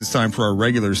It's time for our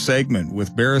regular segment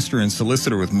with barrister and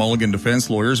solicitor with Mulligan Defense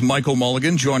Lawyers, Michael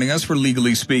Mulligan, joining us for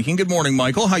Legally Speaking. Good morning,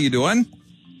 Michael. How you doing?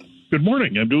 Good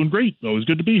morning. I'm doing great. Always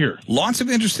good to be here. Lots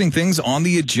of interesting things on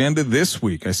the agenda this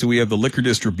week. I see we have the Liquor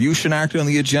Distribution Act on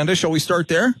the agenda. Shall we start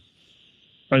there?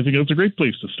 I think that's a great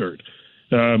place to start.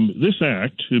 This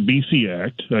act, the BC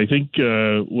Act, I think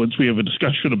once we have a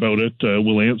discussion about it,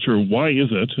 we'll answer why is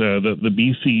it that the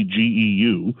BC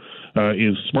GEU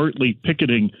is smartly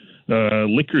picketing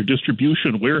liquor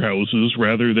distribution warehouses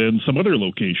rather than some other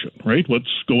location, right?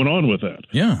 What's going on with that?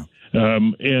 Yeah.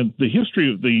 And the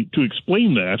history of to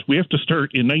explain that, we have to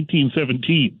start in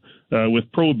 1917 with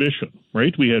Prohibition,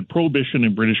 right? We had Prohibition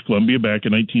in British Columbia back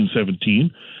in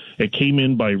 1917. It came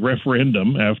in by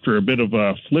referendum after a bit of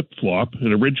a flip-flop.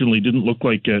 It originally didn't look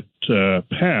like it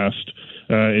passed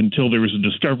until there was a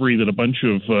discovery that a bunch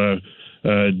of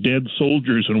dead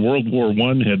soldiers in World War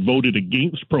I had voted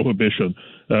against Prohibition.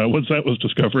 Once that was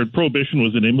discovered, Prohibition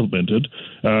was then implemented.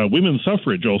 Women's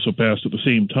suffrage also passed at the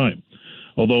same time.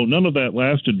 Although none of that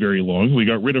lasted very long, we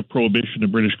got rid of Prohibition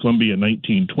in British Columbia in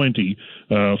 1920,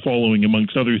 following,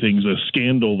 amongst other things, a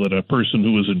scandal that a person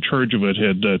who was in charge of it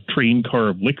had a train car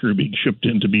of liquor being shipped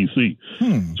into BC.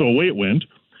 So away it went.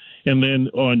 And then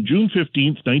on June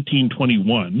 15th,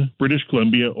 1921, British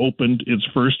Columbia opened its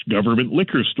first government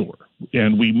liquor store.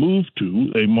 And we moved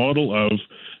to a model of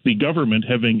the government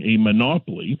having a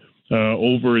monopoly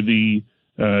over the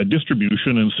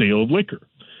distribution and sale of liquor.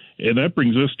 And that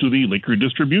brings us to the Liquor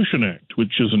Distribution Act,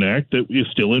 which is an act that is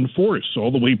still in force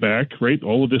all the way back, right?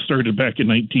 All of this started back in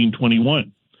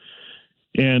 1921.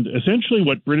 And essentially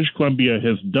what British Columbia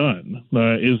has done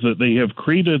is that they have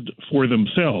created for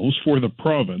themselves, for the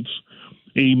province,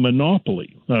 a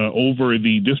monopoly over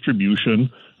the distribution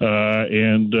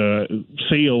and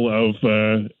sale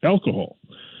of alcohol.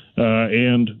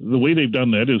 And the way they've done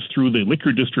that is through the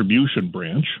Liquor Distribution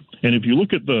Branch. And if you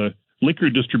look at the Liquor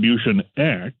Distribution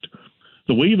Act,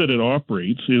 the way that it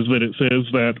operates is that it says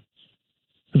that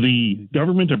the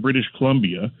government of British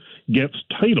Columbia gets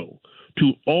title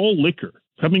to all liquor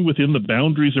coming within the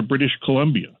boundaries of British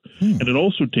Columbia. And it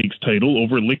also takes title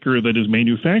over liquor that is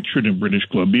manufactured in British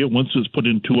Columbia once it's put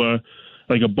into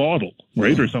a bottle,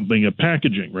 right, or something, a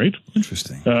packaging, right?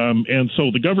 Interesting. And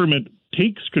so the government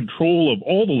takes control of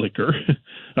all the liquor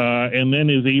and then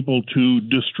is able to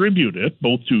distribute it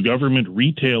both to government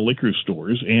retail liquor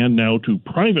stores and now to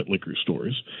private liquor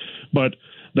stores. But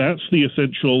that's the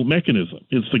essential mechanism.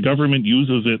 It's the government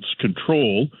uses its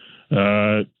control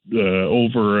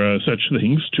over such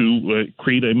things to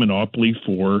create a monopoly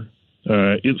for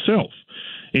itself.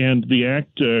 And the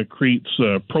Act creates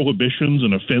prohibitions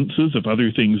and offenses if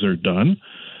other things are done.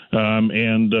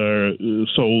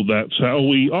 So that's how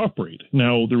we operate.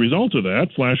 Now, the result of that,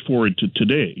 flash forward to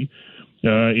today,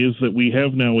 is that we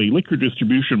have now a liquor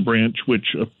distribution branch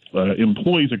which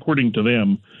employs, according to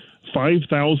them,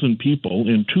 5,000 people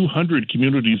in 200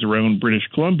 communities around British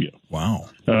Columbia. Wow.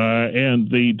 And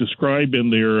they describe in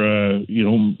their,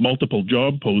 multiple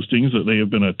job postings that they have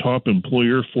been a top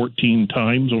employer 14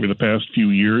 times over the past few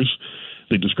years.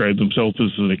 They describe themselves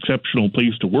as an exceptional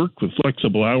place to work with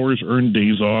flexible hours, earned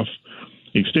days off,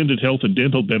 extended health and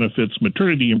dental benefits,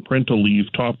 maternity and parental leave,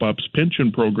 top-ups,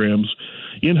 pension programs,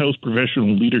 in-house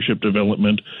professional leadership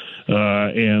development,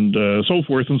 and so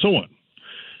forth and so on.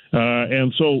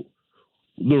 And so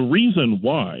the reason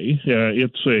why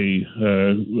it's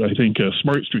I think, a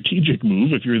smart strategic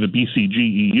move, if you're the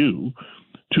BCGEU,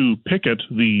 to picket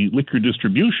the liquor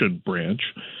distribution branch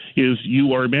is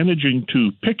you are managing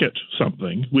to picket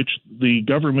something which the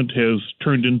government has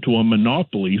turned into a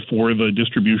monopoly for the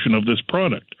distribution of this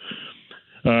product.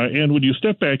 And when you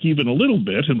step back even a little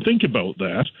bit and think about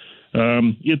that,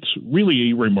 it's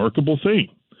really a remarkable thing,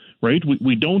 right?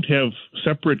 We don't have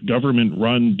separate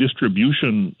government-run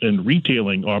distribution and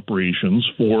retailing operations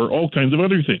for all kinds of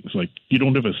other things. Like you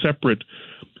don't have a separate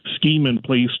scheme in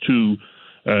place to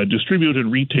distribute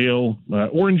and retail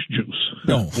orange juice,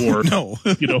 or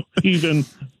even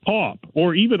pop,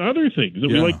 or even other things that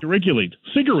we like to regulate.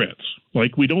 Cigarettes,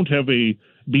 like we don't have a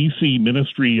BC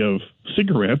Ministry of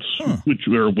Cigarettes, which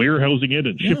are warehousing it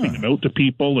and shipping them out to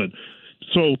people, and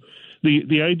so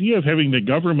the idea of having the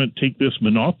government take this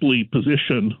monopoly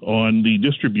position on the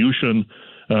distribution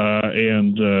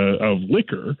and of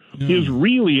liquor is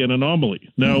really an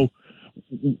anomaly. Now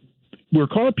we're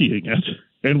copying it.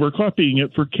 And we're copying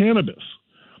it for cannabis.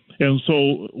 And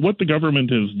so what the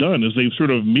government has done is they've sort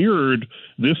of mirrored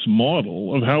this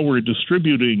model of how we're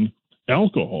distributing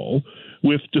alcohol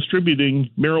with distributing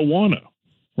marijuana,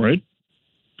 right?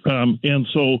 And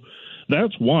so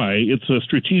That's why it's a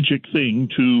strategic thing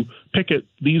to picket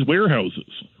these warehouses,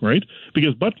 right?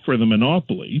 Because but for the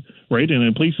monopoly, right, and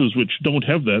in places which don't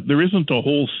have that, there isn't a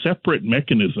whole separate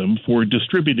mechanism for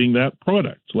distributing that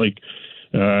product. Like,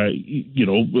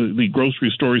 the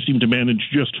grocery stores seem to manage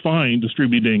just fine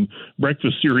distributing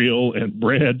breakfast cereal and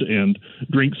bread and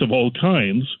drinks of all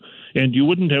kinds, and you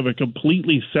wouldn't have a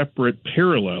completely separate,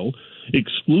 parallel,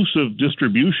 exclusive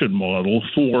distribution model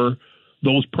for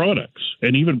those products,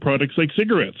 and even products like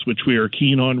cigarettes, which we are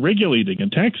keen on regulating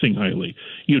and taxing highly.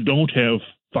 You don't have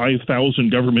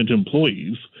 5,000 government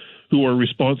employees who are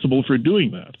responsible for doing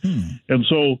that. And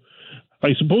so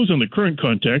I suppose in the current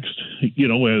context,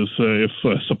 if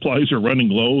supplies are running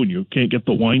low and you can't get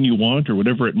the wine you want or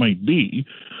whatever it might be,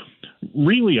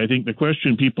 really, I think the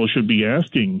question people should be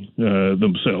asking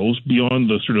themselves beyond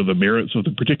the sort of the merits of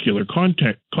the particular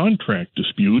contract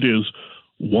dispute is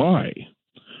why?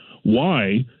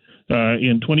 Why,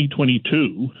 in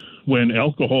 2022, when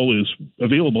alcohol is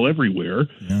available everywhere,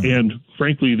 and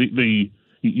frankly,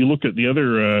 you look at the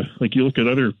other, you look at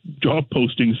other job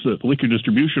postings that the liquor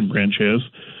distribution branch has,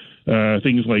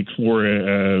 things like for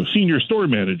a senior store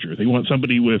manager, they want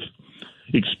somebody with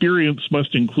experience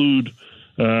must include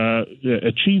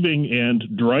achieving and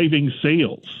driving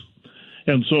sales,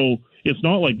 and so. It's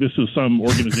not like this is some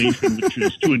organization which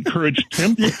is to encourage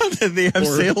temperance. Yeah, they have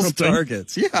sales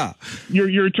targets. Yeah.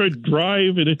 You're trying to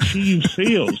drive and achieve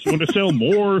sales. You want to sell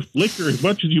more liquor as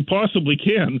much as you possibly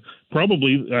can.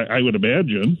 Probably, I would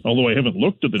imagine, although I haven't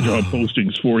looked at the job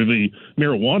postings for the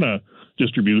marijuana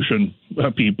distribution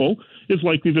people, it's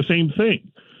likely the same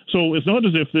thing. So it's not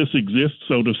as if this exists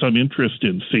out of some interest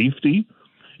in safety.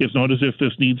 It's not as if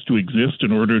this needs to exist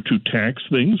in order to tax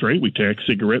things, right? We tax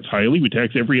cigarettes highly. We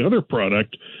tax every other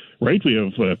product, right? We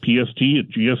have PST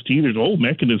and GST. There's a whole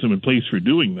mechanism in place for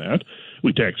doing that.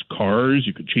 We tax cars.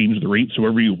 You could change the rates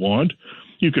however you want.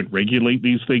 You could regulate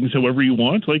these things however you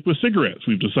want. Like with cigarettes,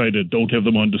 we've decided don't have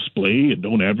them on display and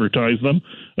don't advertise them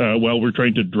while we're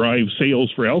trying to drive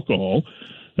sales for alcohol.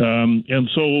 And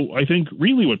so I think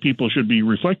really what people should be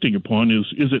reflecting upon is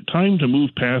it time to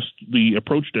move past the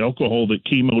approach to alcohol that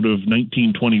came out of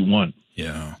 1921?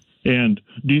 Yeah. And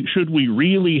should we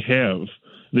really have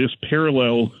this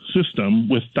parallel system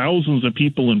with thousands of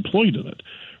people employed in it?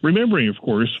 Remembering, of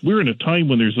course, we're in a time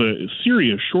when there's a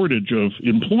serious shortage of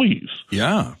employees.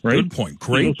 Yeah, right? Good point.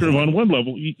 Great. Sort of on one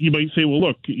level, you might say, well,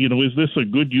 look, is this a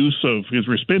good use of, because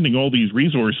we're spending all these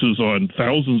resources on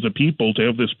thousands of people to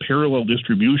have this parallel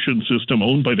distribution system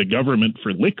owned by the government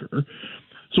for liquor.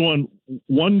 So on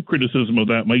one criticism of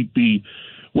that might be,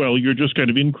 well, you're just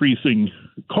kind of increasing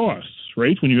costs,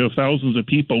 right? When you have thousands of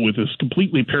people with this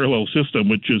completely parallel system,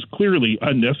 which is clearly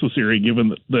unnecessary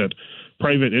given that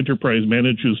private enterprise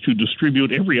manages to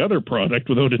distribute every other product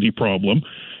without any problem,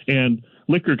 and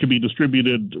liquor can be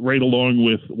distributed right along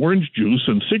with orange juice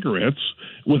and cigarettes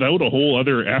without a whole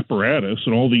other apparatus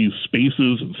and all these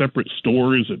spaces and separate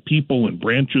stores and people and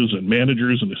branches and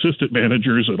managers and assistant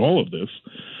managers and all of this.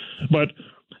 But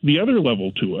the other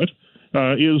level to it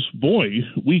is, boy,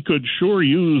 we could sure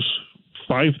use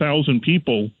 5,000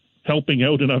 people helping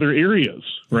out in other areas,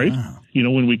 right? Wow.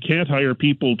 When we can't hire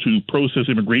people to process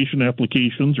immigration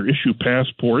applications or issue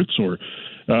passports or,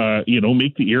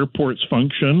 make the airports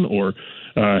function or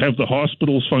have the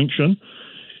hospitals function,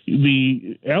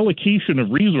 the allocation of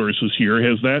resources here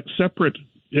has that separate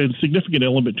and significant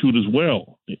element to it as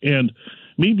well. And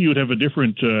maybe you would have a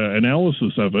different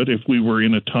analysis of it if we were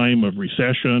in a time of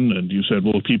recession and you said,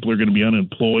 well, if people are going to be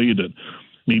unemployed and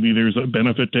maybe there's a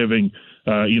benefit to having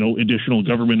additional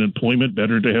government employment,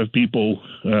 better to have people,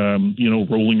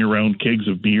 rolling around kegs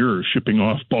of beer or shipping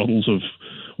off bottles of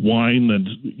wine than,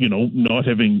 not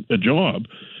having a job.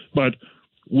 But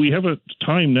we have a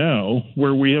time now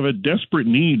where we have a desperate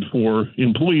need for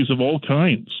employees of all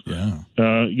kinds. Yeah.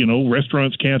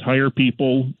 Restaurants can't hire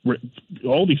people.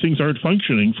 All these things aren't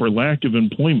functioning for lack of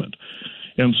employment.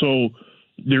 And so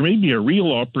there may be a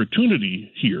real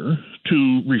opportunity here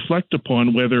to reflect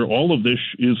upon whether all of this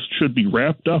should be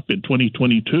wrapped up in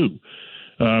 2022,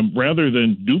 rather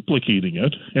than duplicating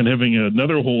it and having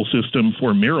another whole system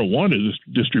for marijuana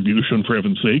distribution, for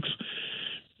heaven's sakes.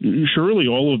 Surely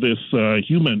all of this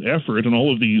human effort and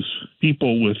all of these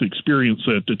people with experience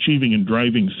at achieving and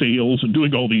driving sales and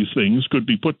doing all these things could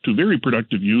be put to very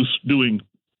productive use doing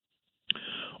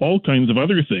all kinds of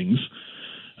other things.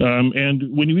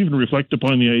 And when you even reflect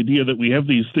upon the idea that we have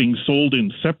these things sold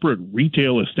in separate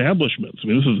retail establishments, I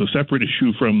mean, this is a separate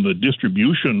issue from the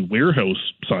distribution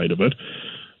warehouse side of it,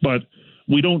 but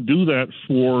we don't do that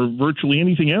for virtually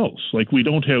anything else. Like we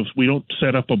don't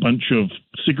set up a bunch of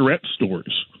cigarette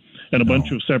stores and a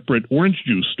bunch of separate orange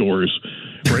juice stores,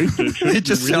 right? It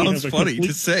just sounds funny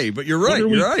to say, but you're right.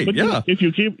 You're right. But yeah.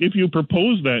 If you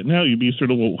propose that now, you'd be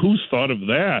sort of, well, who's thought of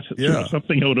that? It's sort of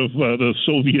something out of the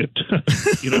Soviet,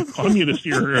 communist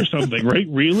era or something, right?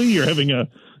 Really, you're having a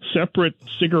separate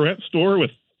cigarette store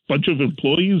with a bunch of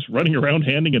employees running around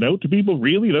handing it out to people?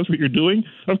 Really, that's what you're doing?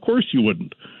 Of course you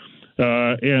wouldn't.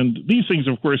 And these things,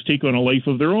 of course, take on a life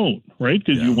of their own, right?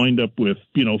 Because you wind up with,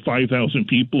 5,000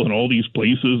 people in all these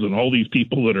places and all these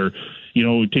people that are,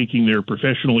 taking their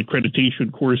professional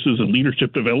accreditation courses and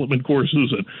leadership development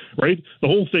courses. And right, the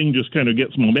whole thing just kind of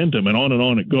gets momentum and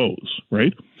on it goes,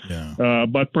 right? Yeah.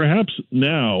 But perhaps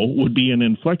now would be an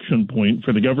inflection point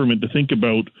for the government to think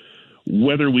about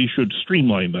whether we should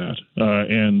streamline that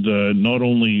and not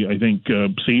only, I think,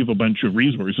 save a bunch of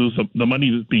resources. The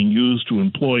money that's being used to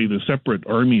employ the separate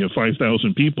army of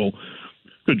 5,000 people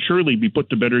could surely be put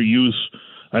to better use,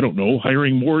 I don't know,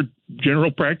 hiring more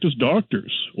general practice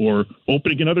doctors or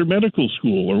opening another medical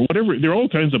school or whatever. There are all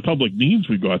kinds of public needs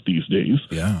we've got these days.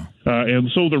 Yeah. And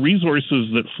so the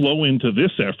resources that flow into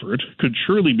this effort could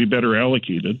surely be better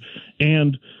allocated,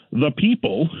 and the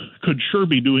people could sure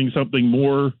be doing something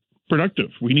more productive.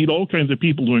 We need all kinds of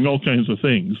people doing all kinds of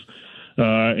things,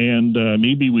 and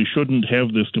maybe we shouldn't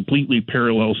have this completely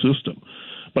parallel system.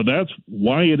 But that's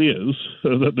why it is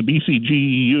that the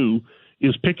BCGEU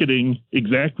is picketing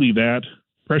exactly that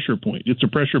pressure point. It's a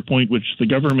pressure point which the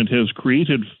government has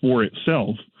created for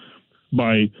itself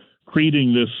by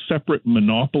creating this separate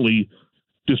monopoly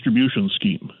distribution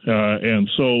scheme. And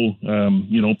so,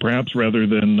 perhaps rather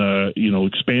than,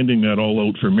 expanding that all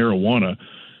out for marijuana,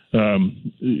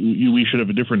 we should have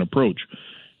a different approach.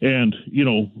 And,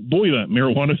 boy, that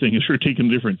marijuana thing has sure taken a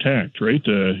different tact, right?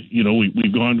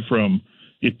 We've gone from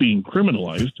it being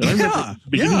criminalized. And I remember at the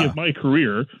beginning of my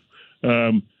career,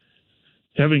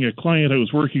 having a client I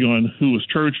was working on who was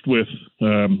charged with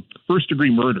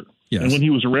first-degree murder. Yes. And when he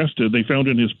was arrested, they found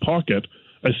in his pocket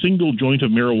a single joint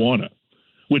of marijuana,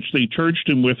 which they charged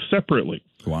him with separately.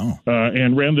 Wow.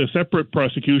 And ran the separate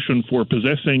prosecution for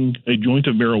possessing a joint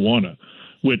of marijuana,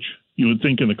 which you would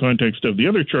think in the context of the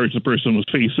other charge the person was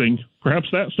facing, perhaps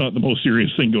that's not the most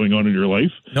serious thing going on in your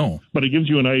life. No. But it gives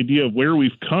you an idea of where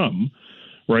we've come,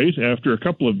 right? After a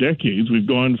couple of decades, we've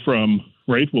gone from,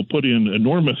 right, we'll put in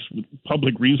enormous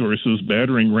public resources,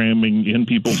 battering, ramming in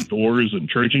people's doors and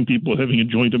charging people with having a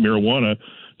joint of marijuana,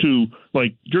 to,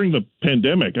 like, during the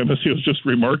pandemic, I must say it was just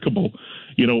remarkable.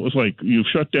 It was like you've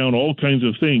shut down all kinds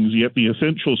of things, yet the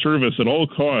essential service at all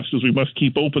costs is we must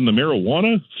keep open the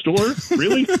marijuana store?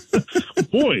 Really?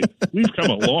 Boy, we've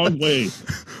come a long way.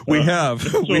 We have,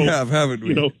 haven't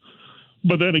we?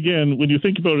 But then again, when you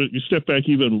think about it, you step back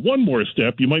even one more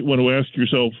step, you might want to ask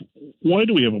yourself, why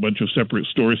do we have a bunch of separate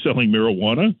stores selling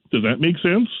marijuana? Does that make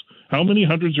sense? How many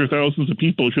hundreds or thousands of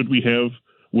people should we have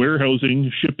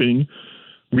warehousing, shipping,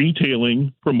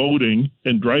 retailing, promoting,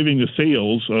 and driving the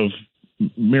sales of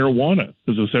marijuana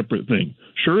as a separate thing?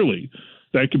 Surely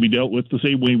that could be dealt with the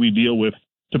same way we deal with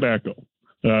tobacco,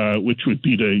 which would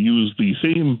be to use the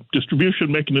same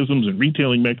distribution mechanisms and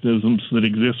retailing mechanisms that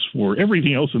exist for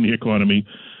everything else in the economy.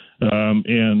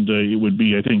 And it would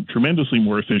be, I think, tremendously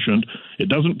more efficient. It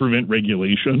doesn't prevent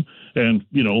regulation. And,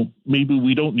 maybe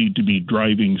we don't need to be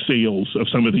driving sales of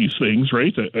some of these things,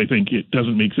 right? I think it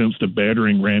doesn't make sense to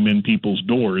battering ram in people's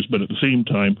doors. But at the same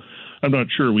time, I'm not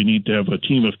sure we need to have a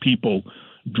team of people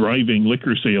driving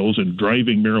liquor sales and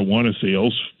driving marijuana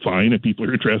sales. Fine, if people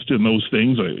are interested in those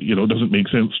things, it doesn't make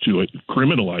sense to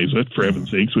criminalize it, for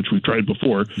heaven's sakes, which we've tried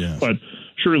before. Yes. But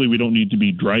surely we don't need to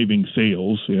be driving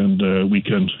sales, and we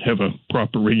can have a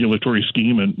proper regulatory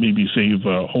scheme and maybe save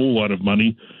a whole lot of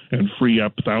money and free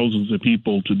up thousands of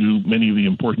people to do many of the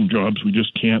important jobs we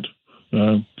just can't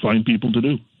find people to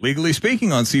do. Legally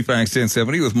Speaking on CFAX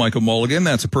 1070 with Michael Mulligan.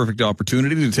 That's a perfect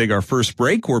opportunity to take our first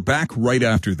break. We're back right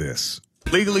after this.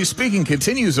 Legally Speaking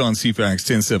continues on CFAX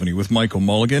 1070 with Michael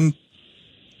Mulligan.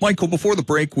 Michael, before the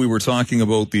break, we were talking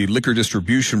about the liquor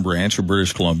distribution branch of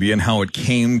British Columbia and how it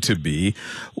came to be,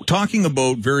 talking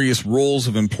about various roles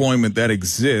of employment that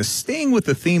exist, staying with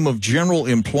the theme of general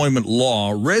employment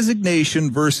law,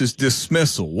 resignation versus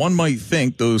dismissal. One might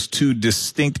think those two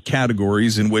distinct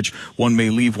categories in which one may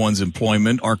leave one's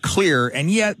employment are clear, and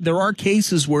yet there are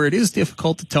cases where it is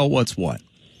difficult to tell what's what.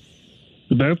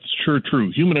 That's sure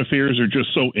true. Human affairs are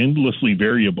just so endlessly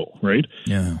variable, right?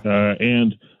 Yeah.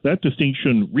 And that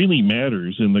distinction really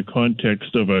matters in the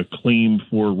context of a claim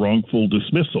for wrongful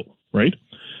dismissal, right?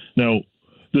 Now,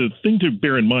 the thing to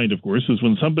bear in mind, of course, is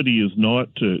when somebody is not,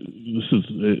 this is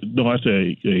not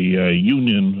a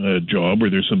union job where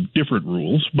there's some different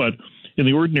rules, but in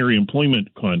the ordinary employment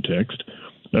context,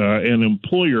 An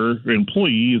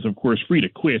employee is, of course, free to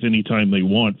quit anytime they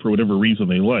want for whatever reason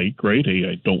they like, right? Hey,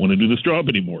 I don't want to do this job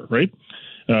anymore, right?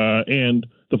 And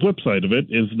the flip side of it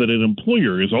is that an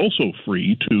employer is also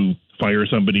free to fire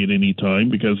somebody at any time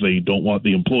because they don't want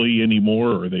the employee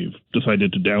anymore, or they've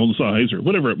decided to downsize, or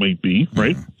whatever it might be,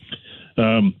 right?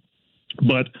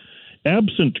 But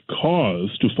absent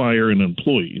cause to fire an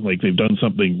employee, like they've done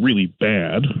something really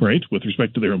bad, right, with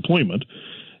respect to their employment,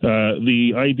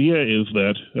 the idea is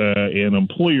that an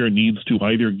employer needs to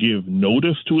either give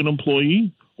notice to an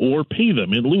employee or pay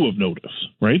them in lieu of notice,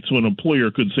 right? So an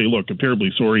employer could say, look, I'm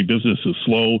terribly sorry, business is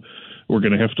slow, we're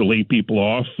going to have to lay people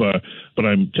off, but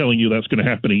I'm telling you that's going to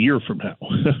happen a year from now,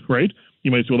 right?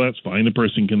 You might say, well, that's fine. The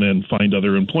person can then find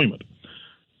other employment.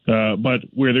 But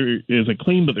where there is a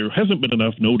claim that there hasn't been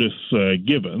enough notice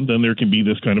given, then there can be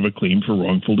this kind of a claim for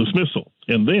wrongful dismissal.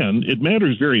 And then it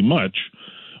matters very much,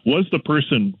 was the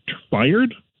person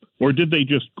fired, or did they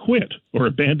just quit or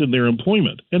abandon their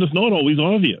employment? And it's not always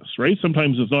obvious, right?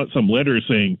 Sometimes it's not some letter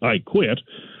saying, I quit,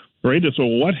 right? So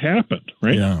what happened,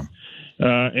 right? Yeah.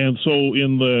 And so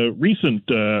in the recent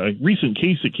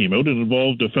case that came out, it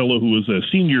involved a fellow who was a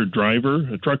senior driver,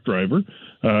 a truck driver,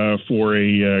 for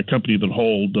a company that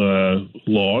hauled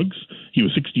logs. He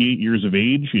was 68 years of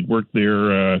age. He'd worked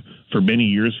there for many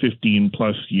years, 15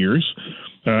 plus years.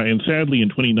 And sadly, in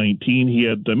 2019, he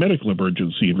had a medical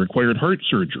emergency and required heart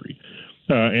surgery,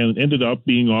 and ended up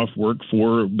being off work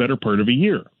for a better part of a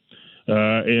year.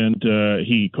 And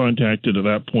he contacted at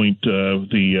that point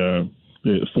the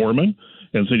foreman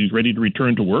and said he's ready to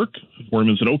return to work. The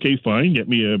foreman said, okay, fine, get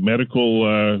me a medical,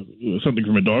 something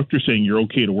from a doctor saying you're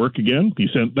okay to work again. He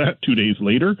sent that 2 days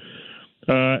later,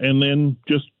 and then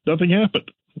just nothing happened.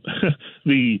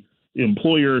 The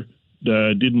employer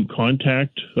didn't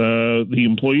contact the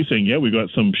employee saying, yeah, we got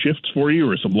some shifts for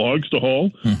you or some logs to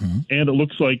haul. Mm-hmm. And it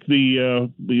looks like the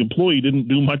employee didn't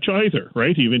do much either,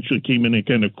 right? He eventually came in and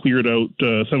kind of cleared out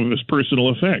some of his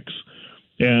personal effects.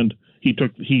 And he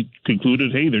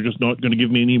concluded, hey, they're just not going to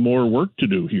give me any more work to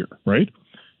do here, right?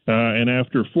 And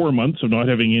after 4 months of not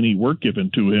having any work given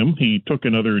to him, he took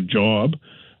another job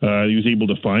he was able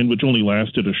to find, which only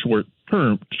lasted a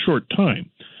short time.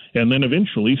 And then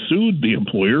eventually sued the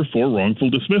employer for wrongful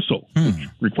dismissal, which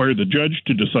required the judge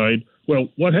to decide, well,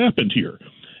 what happened here?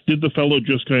 Did the fellow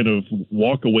just kind of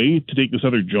walk away to take this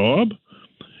other job?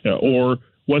 Or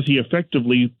was he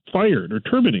effectively fired or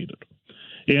terminated?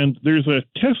 And there's a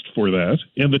test for that,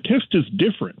 and the test is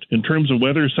different in terms of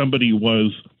whether somebody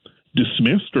was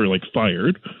dismissed or like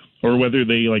fired, or whether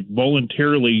they like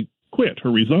voluntarily quit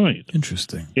or resigned.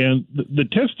 Interesting. And the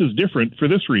test is different for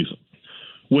this reason.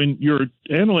 When you're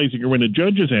analyzing, or when a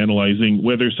judge is analyzing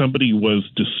whether somebody was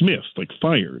dismissed, like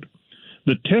fired,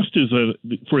 the test is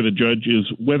for the judge is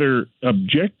whether,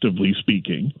 objectively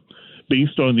speaking,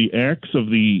 based on the acts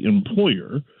of the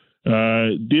employer,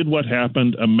 did what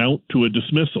happened amount to a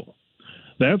dismissal.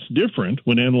 That's different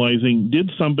when analyzing,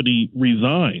 did somebody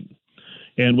resign?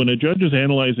 And when a judge is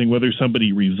analyzing whether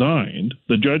somebody resigned,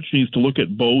 the judge needs to look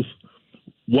at both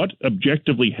what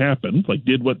objectively happened, like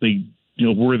did what they,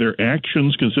 were their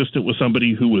actions consistent with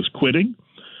somebody who was quitting?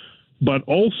 But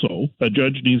also, a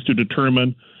judge needs to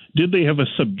determine, did they have a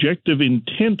subjective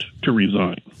intent to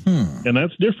resign? And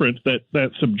that's different.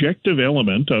 That subjective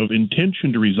element of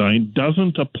intention to resign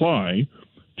doesn't apply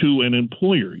to an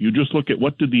employer. You just look at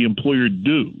what did the employer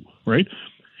do, right?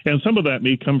 And some of that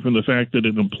may come from the fact that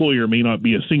an employer may not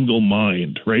be a single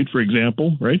mind, right? For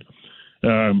example, right?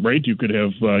 Right? You could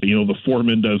have, the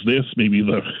foreman does this, maybe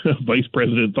the vice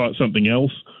president thought something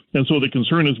else. And so the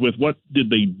concern is with what did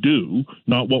they do,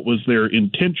 not what was their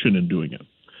intention in doing it.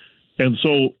 And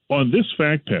so on this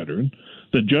fact pattern,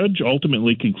 the judge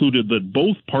ultimately concluded that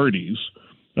both parties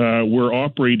were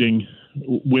operating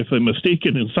with a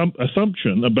mistaken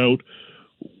assumption about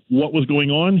what was going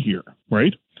on here,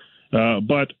 right?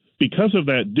 But because of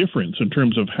that difference in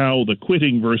terms of how the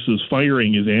quitting versus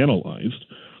firing is analyzed,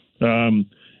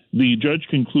 the judge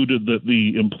concluded that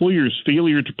the employer's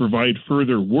failure to provide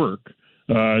further work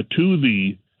to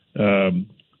the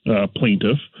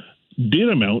plaintiff did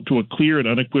amount to a clear and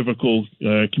unequivocal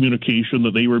communication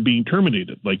that they were being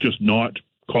terminated, like just not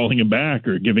calling him back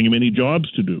or giving him any jobs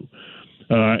to do.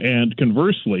 And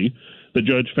conversely, the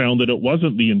judge found that it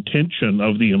wasn't the intention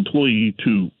of the employee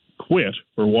to quit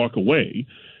or walk away,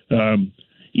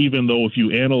 even though if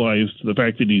you analyzed the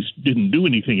fact that he didn't do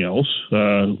anything else,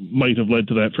 might have led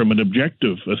to that from an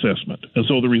objective assessment. And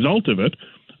so the result of it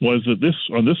was that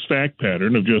on this fact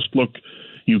pattern of just, look,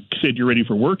 you said you're ready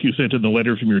for work, you sent in the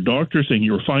letter from your doctor saying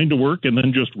you were fine to work, and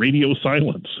then just radio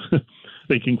silence.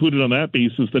 They concluded on that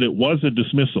basis that it was a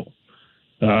dismissal.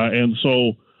 And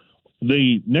so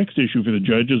the next issue for the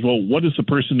judge is, well, what is the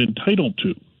person entitled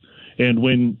to? And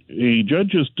when a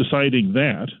judge is deciding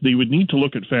that, they would need to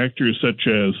look at factors such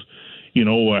as,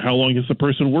 how long has the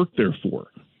person worked there for?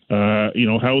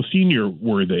 How senior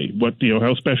were they?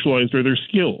 How specialized are their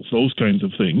skills? Those kinds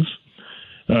of things.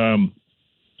 And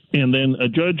then a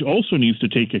judge also needs to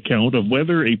take account of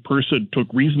whether a person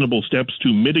took reasonable steps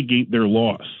to mitigate their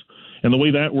loss. And the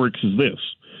way that works is this.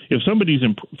 If somebody's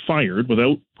fired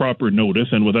without proper notice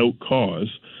and without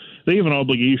cause, they have an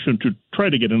obligation to try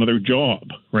to get another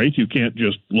job, right? You can't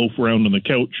just loaf around on the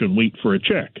couch and wait for a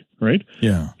check, right?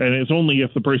 Yeah. And it's only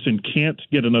if the person can't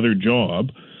get another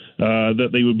job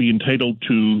that they would be entitled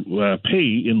to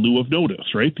pay in lieu of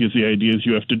notice, right? Because the idea is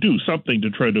you have to do something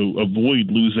to try to avoid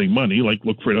losing money, like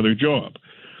look for another job.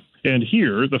 And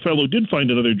here, the fellow did find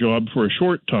another job for a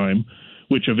short time,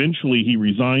 which eventually he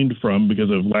resigned from because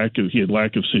of he had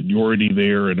lack of seniority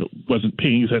there, and it wasn't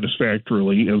paying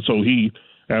satisfactorily. And so he,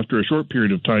 after a short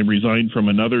period of time, resigned from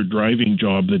another driving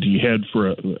job that he had for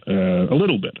a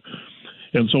little bit.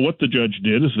 And so what the judge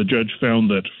did is the judge found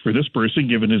that for this person,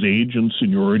 given his age and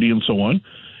seniority and so on,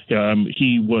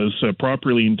 he was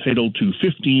properly entitled to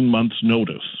 15 months'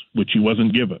 notice, which he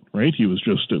wasn't given, right? He was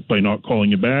just, by not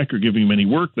calling him back or giving him any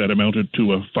work, that amounted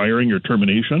to a firing or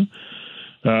termination.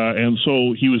 And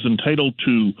so he was entitled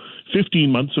to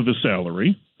 15 months of his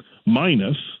salary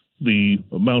minus the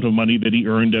amount of money that he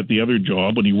earned at the other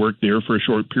job when he worked there for a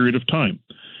short period of time.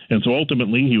 And so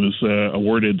ultimately he was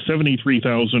awarded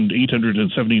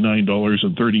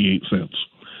 $73,879.38.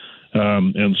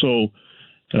 And so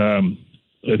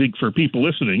I think for people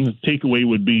listening, the takeaway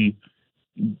would be,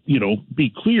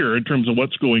 be clear in terms of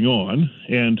what's going on,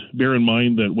 and bear in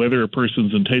mind that whether a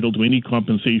person's entitled to any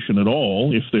compensation at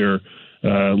all, if they're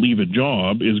leave a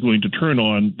job, is going to turn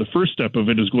on, the first step of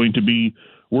it is going to be,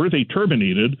 were they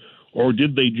terminated or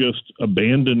did they just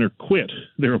abandon or quit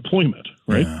their employment,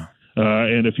 right? Yeah.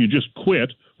 And if you just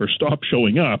quit or stop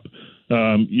showing up,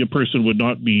 your person would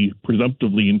not be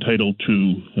presumptively entitled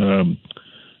to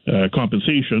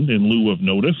compensation in lieu of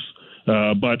notice,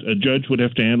 but a judge would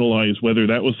have to analyze whether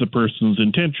that was the person's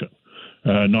intention,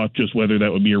 not just whether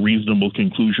that would be a reasonable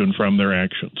conclusion from their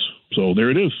actions. So there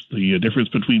it is, the difference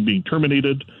between being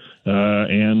terminated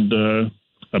and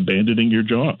abandoning your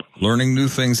job. Learning new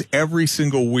things every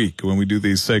single week when we do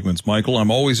these segments. Michael,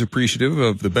 I'm always appreciative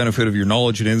of the benefit of your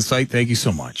knowledge and insight. Thank you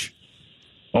so much.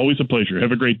 Always a pleasure.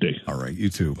 Have a great day. All right, you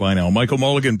too. Bye now. Michael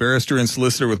Mulligan, barrister and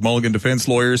solicitor with Mulligan Defense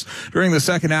Lawyers, during the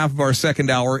second half of our second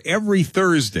hour every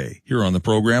Thursday here on the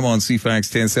program on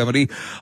CFAX 1070.